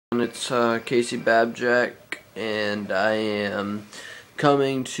It's Casey Babjack, and I am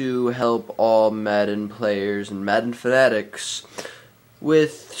coming to help all Madden players and Madden fanatics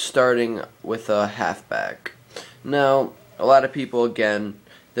with starting with a halfback. Now, a lot of people, again,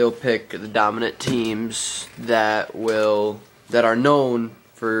 they'll pick the dominant teams that are known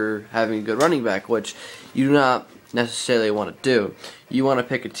for having a good running back, which you do not necessarily want to do. You want to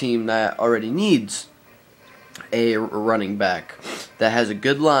pick a team that already needs a running back that has a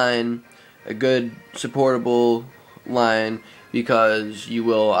good line, a good supportable line, because you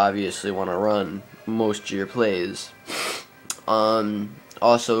will obviously want to run most of your plays.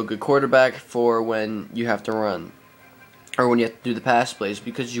 Also a good quarterback for when you have to run, or when you have to do the pass plays,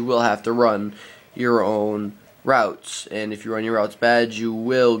 because you will have to run your own routes, and if you run your routes bad, you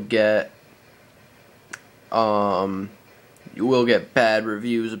will get bad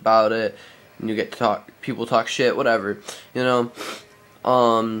reviews about it, and you get to people talk shit, whatever, you know.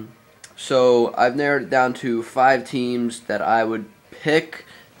 So I've narrowed it down to 5 teams that I would pick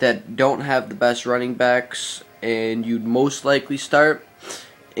that don't have the best running backs and you'd most likely start,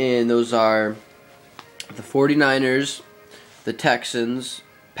 and those are the 49ers, the Texans,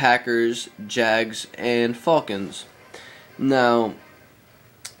 Packers, Jags, and Falcons. Now,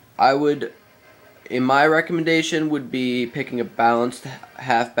 my recommendation would be picking a balanced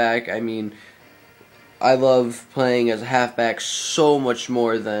halfback. I mean, I love playing as a halfback so much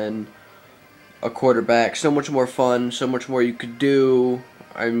more than a quarterback. So much more fun, so much more you could do.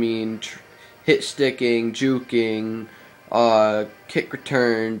 I mean, hit sticking, juking, kick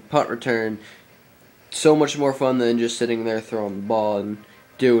return, punt return. So much more fun than just sitting there throwing the ball and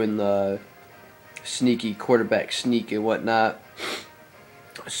doing the sneaky quarterback sneak and whatnot.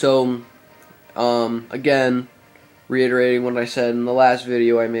 So, again, reiterating what I said in the last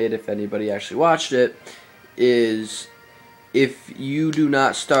video I made, if anybody actually watched it, is if you do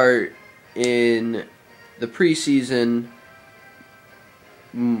not start in the preseason,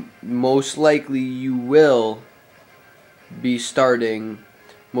 most likely you will be starting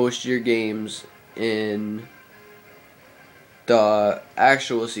most of your games in the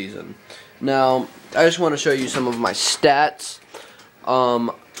actual season. Now, I just want to show you some of my stats.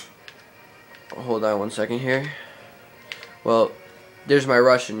 Hold on one second here. Well, there's my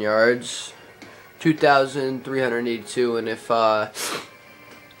rushing yards, 2,382, and if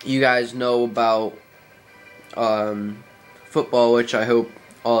you guys know about football, which I hope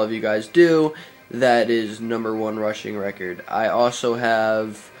all of you guys do, that is #1 rushing record. I also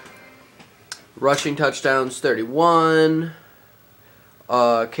have rushing touchdowns 31,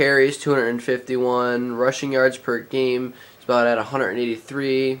 carries 251, rushing yards per game is about at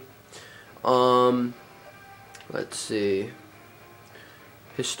 183. Let's see.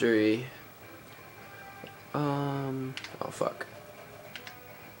 History. Oh fuck.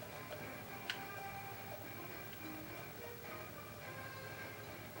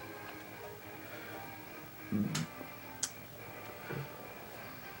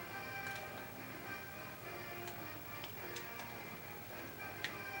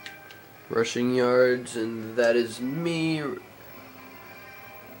 Rushing yards, and that is me.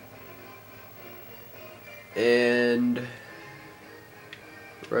 And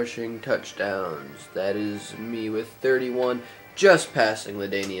rushing touchdowns, that is me with 31, just passing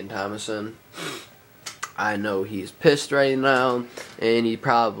LaDainian Tomlinson. I know he's pissed right now, and he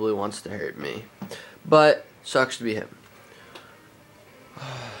probably wants to hurt me, but sucks to be him.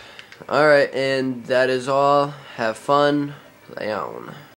 Alright, and that is all. Have fun. Play on.